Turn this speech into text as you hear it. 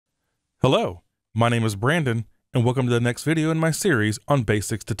Hello, my name is Brandon, and welcome to the next video in my series on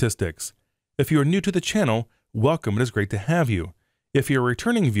basic statistics. If you are new to the channel, welcome. It is great to have you. If you're a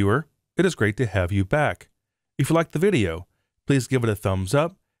returning viewer, it is great to have you back. If you liked the video, please give it a thumbs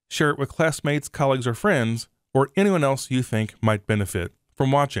up, share it with classmates, colleagues, or friends, or anyone else you think might benefit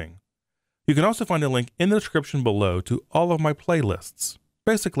from watching. You can also find a link in the description below to all of my playlists,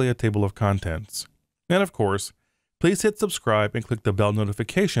 basically a table of contents. And of course, please hit subscribe and click the bell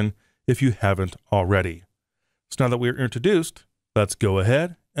notification if you haven't already. So now that we're introduced, let's go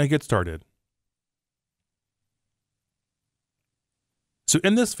ahead and get started. So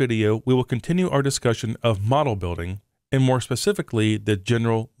in this video, we will continue our discussion of model building, and more specifically, the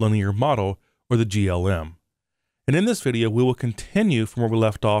General Linear Model, or the GLM. And in this video, we will continue from where we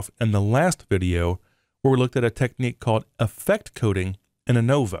left off in the last video, where we looked at a technique called effect coding in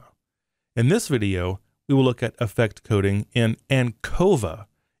ANCOVA. In this video, we will look at effect coding in ANCOVA,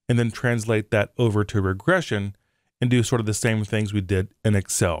 and then translate that over to regression and do sort of the same things we did in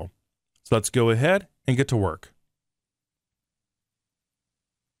Excel. So let's go ahead and get to work.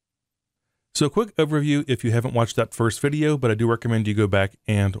 So a quick overview if you haven't watched that first video, but I do recommend you go back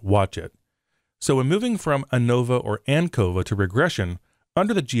and watch it. So when moving from ANCOVA or ANCOVA to regression,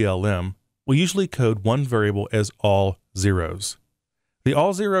 under the GLM, we usually code one variable as all zeros. The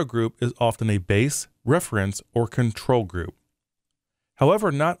all zero group is often a base, reference, or control group.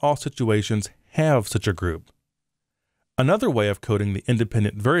 However, not all situations have such a group. Another way of coding the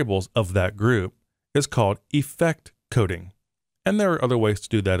independent variables of that group is called effect coding, and there are other ways to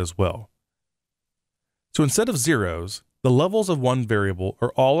do that as well. So instead of zeros, the levels of one variable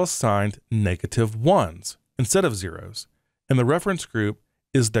are all assigned negative ones instead of zeros, and the reference group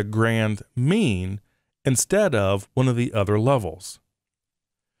is the grand mean instead of one of the other levels.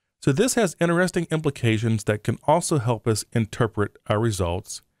 So this has interesting implications that can also help us interpret our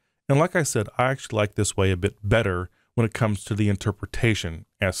results. And like I said, I actually like this way a bit better when it comes to the interpretation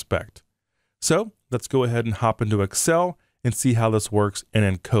aspect. So let's go ahead and hop into Excel and see how this works in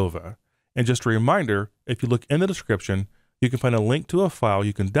ANCOVA. And just a reminder, if you look in the description, you can find a link to a file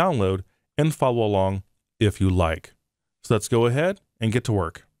you can download and follow along if you like. So let's go ahead and get to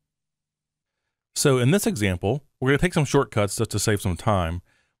work. So in this example, we're going to take some shortcuts just to save some time.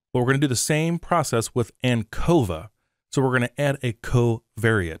 But we're going to do the same process with ANCOVA. So we're going to add a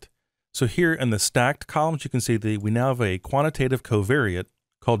covariate. So here in the stacked columns, you can see that we now have a quantitative covariate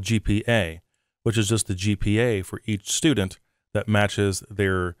called GPA, which is just the GPA for each student that matches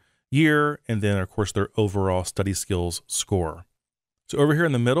their year and then, of course, their overall study skills score. So over here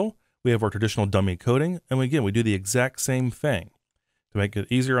in the middle, we have our traditional dummy coding. And again, we do the exact same thing. To make it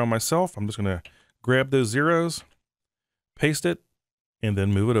easier on myself, I'm just going to grab those zeros, paste it, and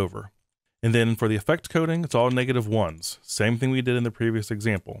then move it over. And then for the effect coding, it's all negative ones. Same thing we did in the previous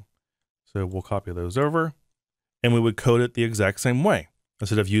example. So we'll copy those over, and we would code it the exact same way.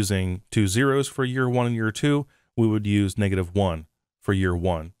 Instead of using 2 zeros for year 1 and year 2, we would use -1 for year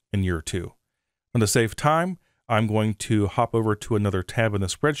 1 and year 2. And to save time, I'm going to hop over to another tab in the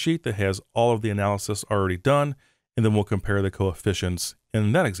spreadsheet that has all of the analysis already done, and then we'll compare the coefficients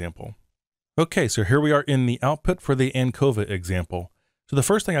in that example. Okay, so here we are in the output for the ANCOVA example. So the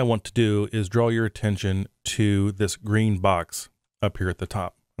first thing I want to do is draw your attention to this green box up here at the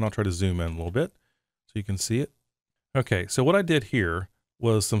top. And I'll try to zoom in a little bit so you can see it. Okay, so what I did here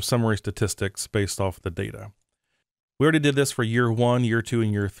was some summary statistics based off the data. We already did this for year 1, year 2,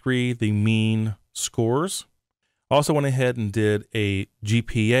 and year 3, the mean scores. Also went ahead and did a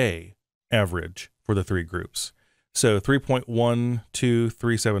GPA average for the 3 groups. So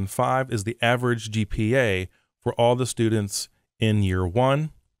 3.12375 is the average GPA for all the students in year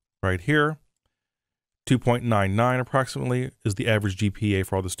 1, right here. 2.99 approximately is the average GPA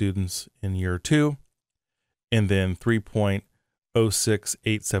for all the students in year 2. And then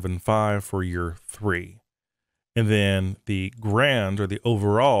 3.06875 for year 3. And then the grand, or the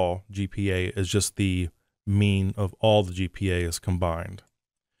overall GPA, is just the mean of all the GPAs combined.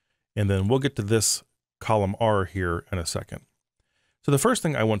 And then we'll get to this column R here in a second. So the first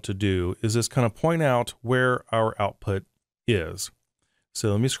thing I want to do is just kind of point out where our output is.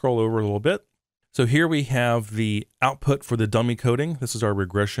 So let me scroll over a little bit. So here we have the output for the dummy coding. This is our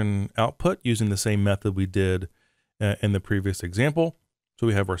regression output using the same method we did in the previous example. So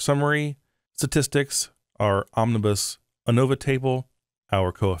we have our summary statistics, our omnibus ANCOVA table,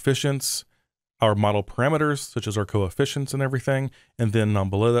 our coefficients, our model parameters, such as our coefficients and everything. And then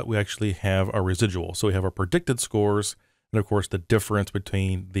below that, we actually have our residual. So we have our predicted scores. And of course, the difference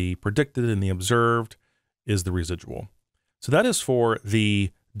between the predicted and the observed is the residual. So that is for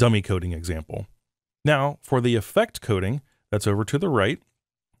the dummy coding example. Now, for the effect coding, that's over to the right,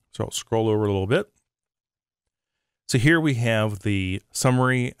 So I'll scroll over a little bit. So here we have the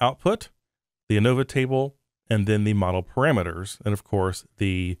summary output, the ANCOVA table, and then the model parameters, and of course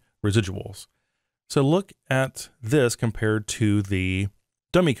the residuals. So look at this compared to the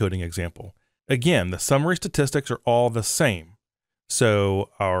dummy coding example. Again, the summary statistics are all the same. So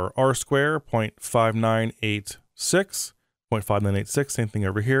our R square, 0.5986, 0.5986, same thing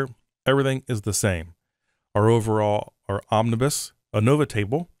over here. Everything is the same. Our overall, our omnibus ANCOVA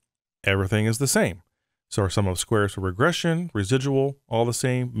table, everything is the same. So our sum of squares for regression, residual, all the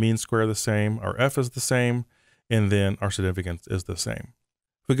same, mean square the same, our F is the same, and then our significance is the same.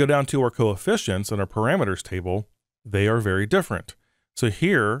 If we go down to our coefficients and our parameters table, they are very different. So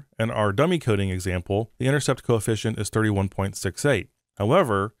here in our dummy coding example, the intercept coefficient is 31.68.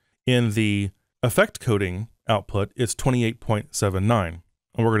 However, in the effect coding output, it's 28.79. And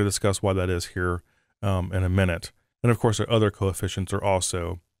we're going to discuss why that is here in a minute. And of course, our other coefficients are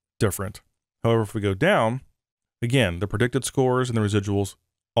also different. However, if we go down, again, the predicted scores and the residuals,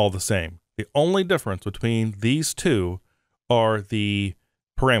 all the same. The only difference between these two are the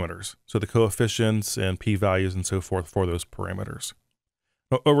parameters. So the coefficients and p-values and so forth for those parameters.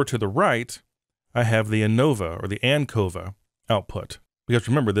 Now over to the right, I have the ANCOVA or the ANCOVA output. Because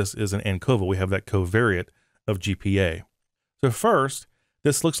remember, this is an ANCOVA. We have that covariate of GPA. So first,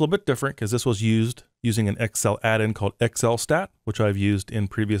 this looks a little bit different because this was used using an Excel add-in called XLStat, which I've used in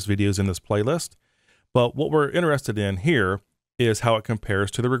previous videos in this playlist. But what we're interested in here is how it compares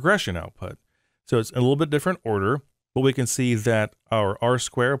to the regression output. So it's in a little bit different order, but we can see that our R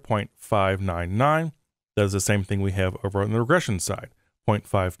square, 0.599, that is the same thing we have over on the regression side,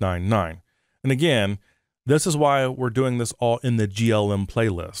 0.599. And again, this is why we're doing this all in the GLM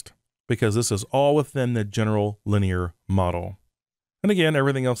playlist, because this is all within the general linear model. And again,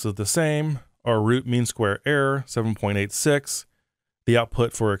 everything else is the same. Our root mean square error, 7.86. The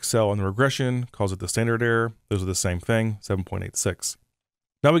output for Excel and the regression calls it the standard error. Those are the same thing, 7.86.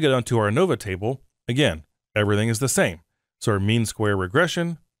 Now we get onto our ANCOVA table. Again, everything is the same. So our mean square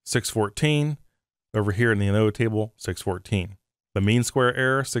regression, 614. Over here in the ANCOVA table, 614. The mean square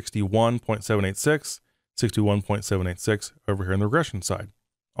error, 61.786. 61.786 over here on the regression side.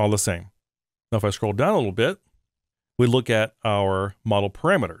 All the same. Now if I scroll down a little bit, we look at our model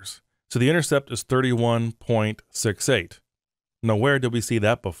parameters. So the intercept is 31.68. Now where did we see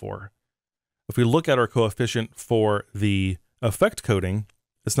that before? If we look at our coefficient for the effect coding,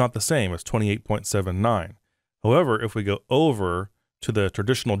 it's not the same. It's 28.79. However, if we go over to the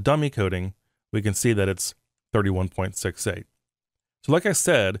traditional dummy coding, we can see that it's 31.68. So like I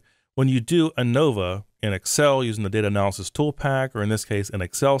said, when you do ANCOVA in Excel using the data analysis tool pack, or in this case, an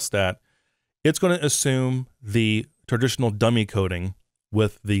XLStat, it's going to assume the traditional dummy coding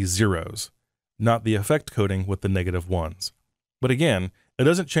with the zeros, not the effect coding with the negative ones. But again, it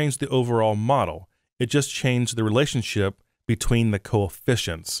doesn't change the overall model. It just changed the relationship between the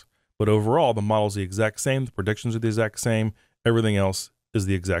coefficients. But overall, the model is the exact same. The predictions are the exact same. Everything else is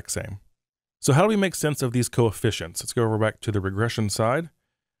the exact same. So how do we make sense of these coefficients? Let's go over back to the regression side.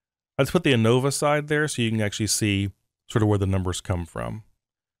 Let's put the ANCOVA side there so you can actually see sort of where the numbers come from.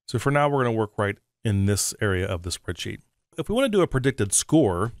 So for now, we're going to work right in this area of the spreadsheet. If we want to do a predicted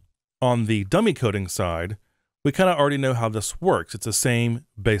score on the dummy coding side, we kind of already know how this works. It's the same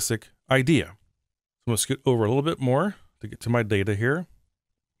basic idea. So I'm going to scoot over a little bit more to get to my data here.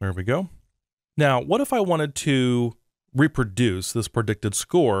 There we go. Now, what if I wanted to reproduce this predicted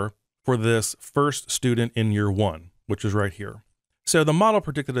score for this first student in year one, which is right here? So the model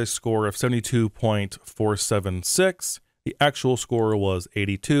predicted a score of 72.476. The actual score was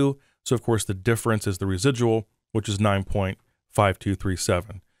 82. So of course the difference is the residual, which is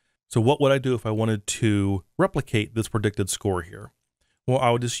 9.5237. So what would I do if I wanted to replicate this predicted score here? Well, I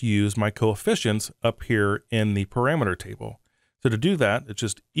would just use my coefficients up here in the parameter table. So to do that, it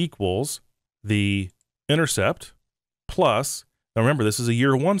just equals the intercept plus, now remember this is a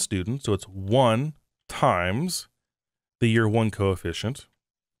year one student, so it's 1 times the year one coefficient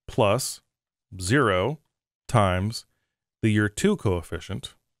plus 0 times the year two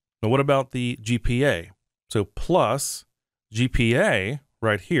coefficient. Now what about the GPA? So plus GPA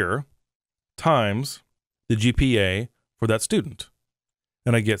right here times the GPA for that student.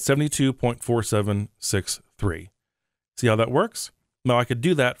 And I get 72.4763. See how that works? Now I could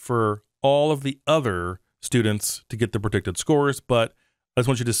do that for all of the other students to get the predicted scores, but I just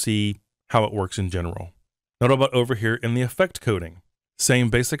want you to see how it works in general. Now what about over here in the effect coding? Same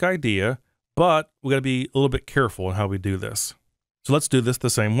basic idea, but we got to be a little bit careful in how we do this. So let's do this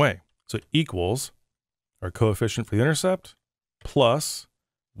the same way. So equals our coefficient for the intercept plus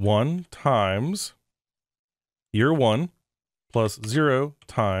 1 times year one plus 0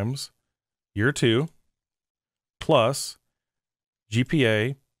 times year 2 plus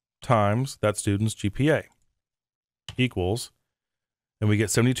GPA times that student's GPA equals, and we get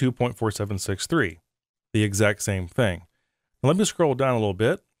 72.4763, the exact same thing. Now let me scroll down a little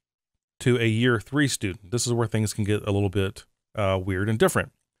bit to a year 3 student. This is where things can get a little bit weird and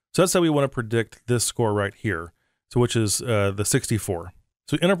different. So let's say we want to predict this score right here, so which is the 64.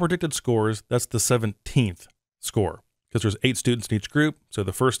 So in our predicted scores, that's the 17th score, because there's 8 students in each group. So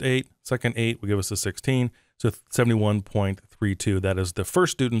the first 8, second 8 will give us a 16. So 71.32, that is the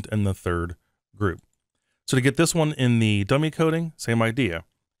first student in the third group. So to get this one in the dummy coding, same idea,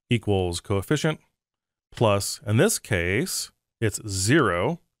 equals coefficient plus, in this case, it's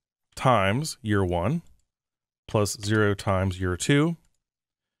 0 times year 1 plus 0 times year 2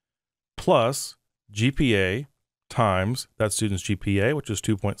 plus GPA times that student's GPA, which is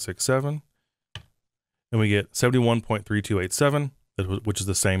 2.67, and we get 71.3287, which is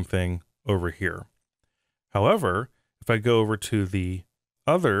the same thing over here. However, if I go over to the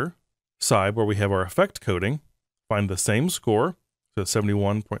other side where we have our effect coding, find the same score, so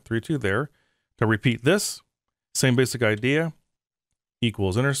 71.32 there. To repeat this, same basic idea,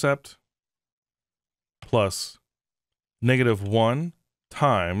 equals intercept plus -1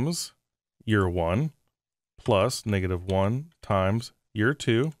 times year 1 plus -1 times year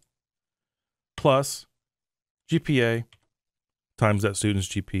 2 plus GPA times that student's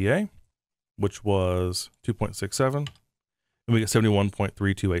GPA, which was 2.67, and we get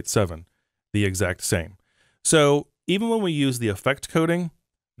 71.3287, the exact same. So even when we use the effect coding,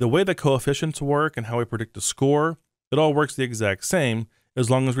 the way the coefficients work and how we predict the score, it all works the exact same as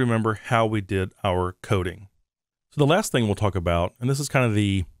long as we remember how we did our coding. So the last thing we'll talk about, and this is kind of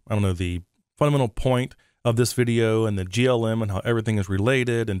the, the fundamental point of this video and the GLM and how everything is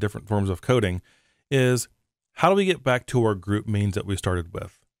related and different forms of coding, is how do we get back to our group means that we started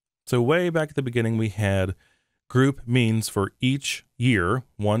with? So way back at the beginning, we had group means for each year,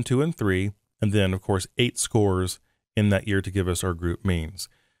 1, 2, and 3, and then of course 8 scores in that year to give us our group means.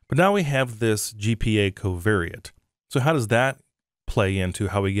 But now we have this GPA covariate. So how does that play into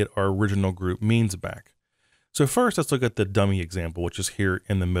how we get our original group means back? So first, let's look at the dummy example, which is here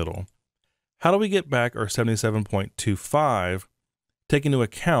in the middle. How do we get back our 77.25, taking into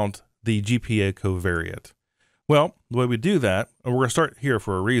account the GPA covariate? Well, the way we do that, and we're going to start here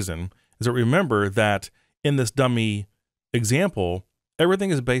for a reason, is that remember that in this dummy example,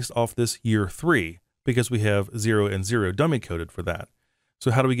 everything is based off this year 3 because we have 0 and 0 dummy coded for that.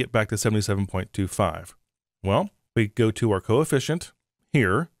 So how do we get back to 77.25? Well, we go to our coefficient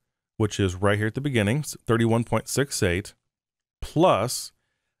here, which is right here at the beginning, 31.68, plus,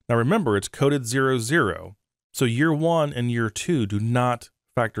 now remember it's coded 0, 0. So year 1 and year 2 do not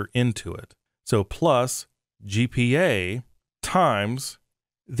factor into it. So plus GPA times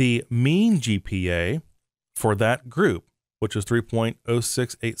the mean GPA for that group, which is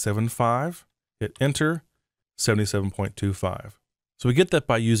 3.06875, hit enter, 77.25. So we get that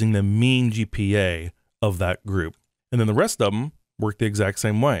by using the mean GPA of that group. And then the rest of them work the exact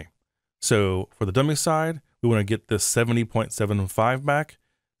same way. So for the dummy side, we want to get this 70.75 back.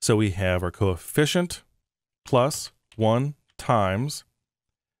 So we have our coefficient plus 1 times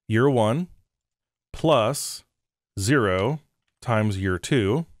year 1 plus 0 times year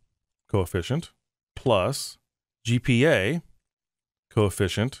 2 coefficient plus GPA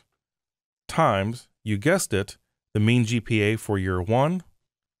coefficient times, you guessed it, the mean GPA for year 1,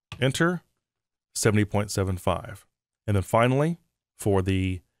 enter, 70.75. And then finally, for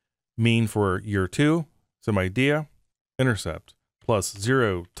the mean for year 2, same idea, intercept, plus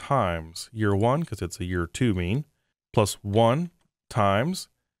 0 times year 1, because it's a year 2 mean, plus 1 times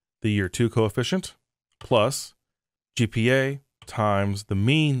the year 2 coefficient, plus GPA times the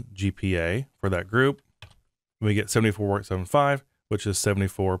mean GPA for that group. And we get 74.75, which is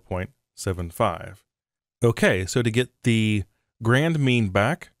 74.75. Okay, so to get the grand mean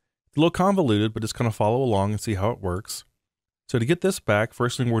back, it's a little convoluted, but just kind of follow along and see how it works. So to get this back,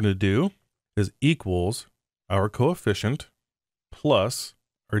 first thing we're going to do is equals our coefficient plus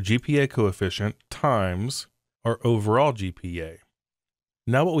our GPA coefficient times our overall GPA.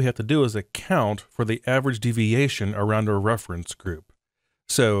 Now what we have to do is account for the average deviation around our reference group.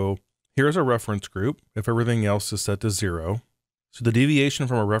 So here's our reference group if everything else is set to 0. So the deviation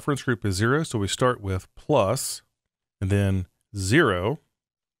from our reference group is 0, so we start with plus, and then 0,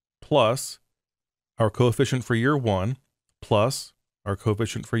 plus our coefficient for year 1, plus our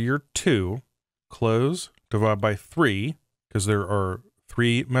coefficient for year 2, close, divide by 3, because there are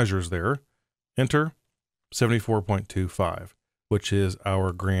 3 measures there, enter, 74.25, which is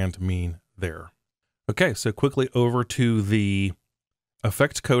our grand mean there. Okay, so quickly over to the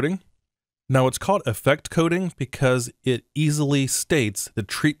effect coding. Now it's called effect coding because it easily states the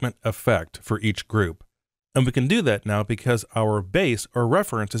treatment effect for each group. And we can do that now because our base or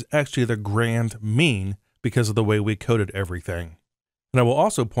reference is actually the grand mean because of the way we coded everything. And I will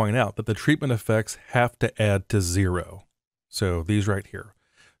also point out that the treatment effects have to add to 0. So these right here.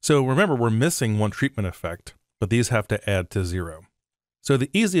 So remember, we're missing one treatment effect, but these have to add to 0. So the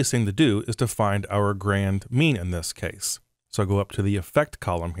easiest thing to do is to find our grand mean in this case. So I'll go up to the effect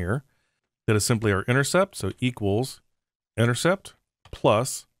column here. That is simply our intercept, so equals intercept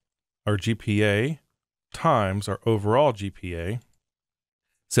plus our GPA times our overall GPA,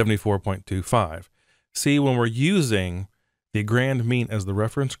 74.25. See, when we're using the grand mean as the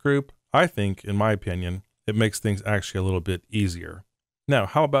reference group, I think, in my opinion, it makes things actually a little bit easier. Now,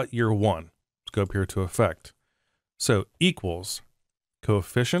 how about year 1? Let's go up here to effect. So equals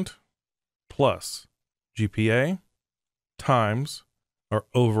coefficient plus GPA times our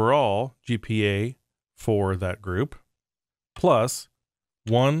overall GPA for that group plus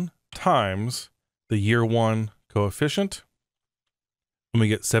 1 times the year 1 coefficient, and we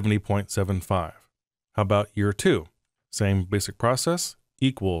get 70.75. How about year 2? Same basic process,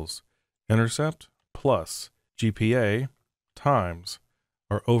 equals intercept plus GPA times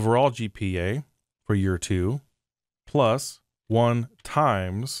our overall GPA for year 2 plus 1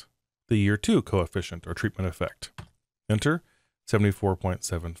 times the year 2 coefficient or treatment effect. Enter,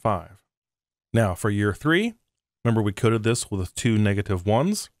 74.75. Now for year 3, remember we coded this with 2 negative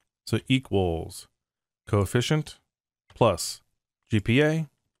 1s, so equals coefficient plus GPA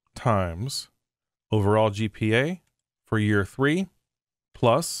times overall GPA for year 3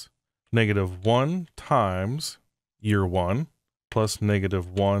 plus negative 1 times year 1 plus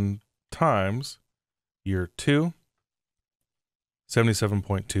negative 1 times year 2,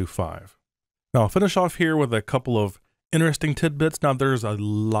 77.25. Now I'll finish off here with a couple of interesting tidbits. Now there's a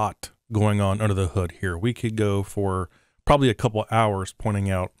lot going on under the hood here. We could go for probably a couple hours pointing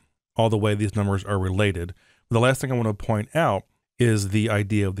out all the way these numbers are related. But the last thing I want to point out is the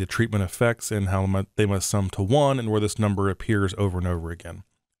idea of the treatment effects and how they must sum to 1 and where this number appears over and over again.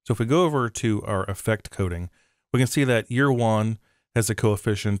 So if we go over to our effect coding, we can see that year 1 has a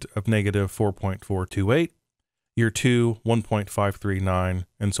coefficient of negative 4.428, year 2, 1.539,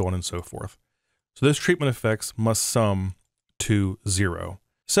 and so on and so forth. So those treatment effects must sum to 0.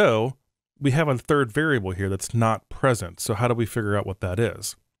 So we have a third variable here that's not present. So how do we figure out what that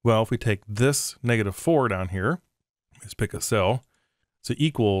is? Well, if we take this negative 4 down here, let's pick a cell. So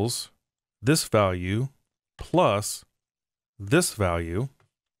equals this value plus this value,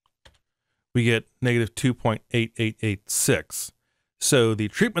 we get negative 2.8886. So the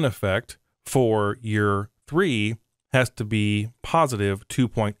treatment effect for year 3 has to be positive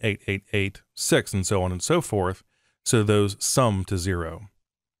 2.8886 and so on and so forth. So those sum to 0.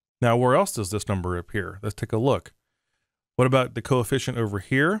 Now, where else does this number appear? Let's take a look. What about the coefficient over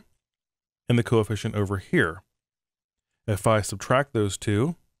here and the coefficient over here? If I subtract those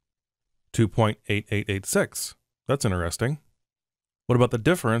two, 2.8886. That's interesting. What about the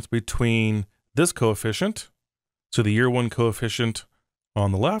difference between this coefficient, so the year 1 coefficient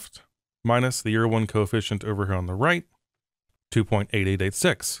on the left, minus the year 1 coefficient over here on the right,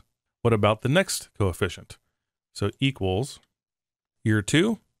 2.8886. What about the next coefficient? So equals year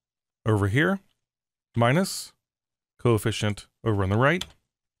 2 over here, minus coefficient over on the right,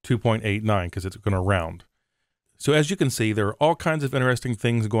 2.89, because it's going to round. So as you can see, there are all kinds of interesting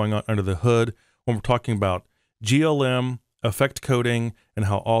things going on under the hood when we're talking about GLM, effect coding, and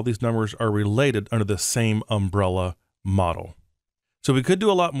how all these numbers are related under the same umbrella model. So we could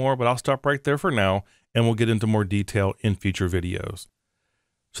do a lot more, but I'll stop right there for now, and we'll get into more detail in future videos.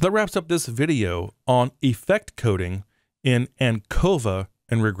 So that wraps up this video on effect coding in ANCOVA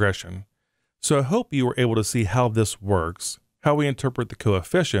and regression. So I hope you were able to see how this works, how we interpret the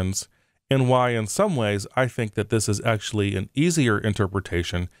coefficients, and why in some ways I think that this is actually an easier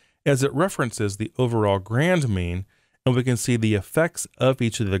interpretation as it references the overall grand mean, and we can see the effects of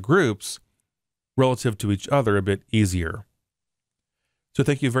each of the groups relative to each other a bit easier. So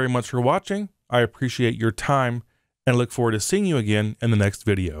thank you very much for watching. I appreciate your time and look forward to seeing you again in the next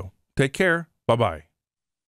video. Take care. Bye-bye.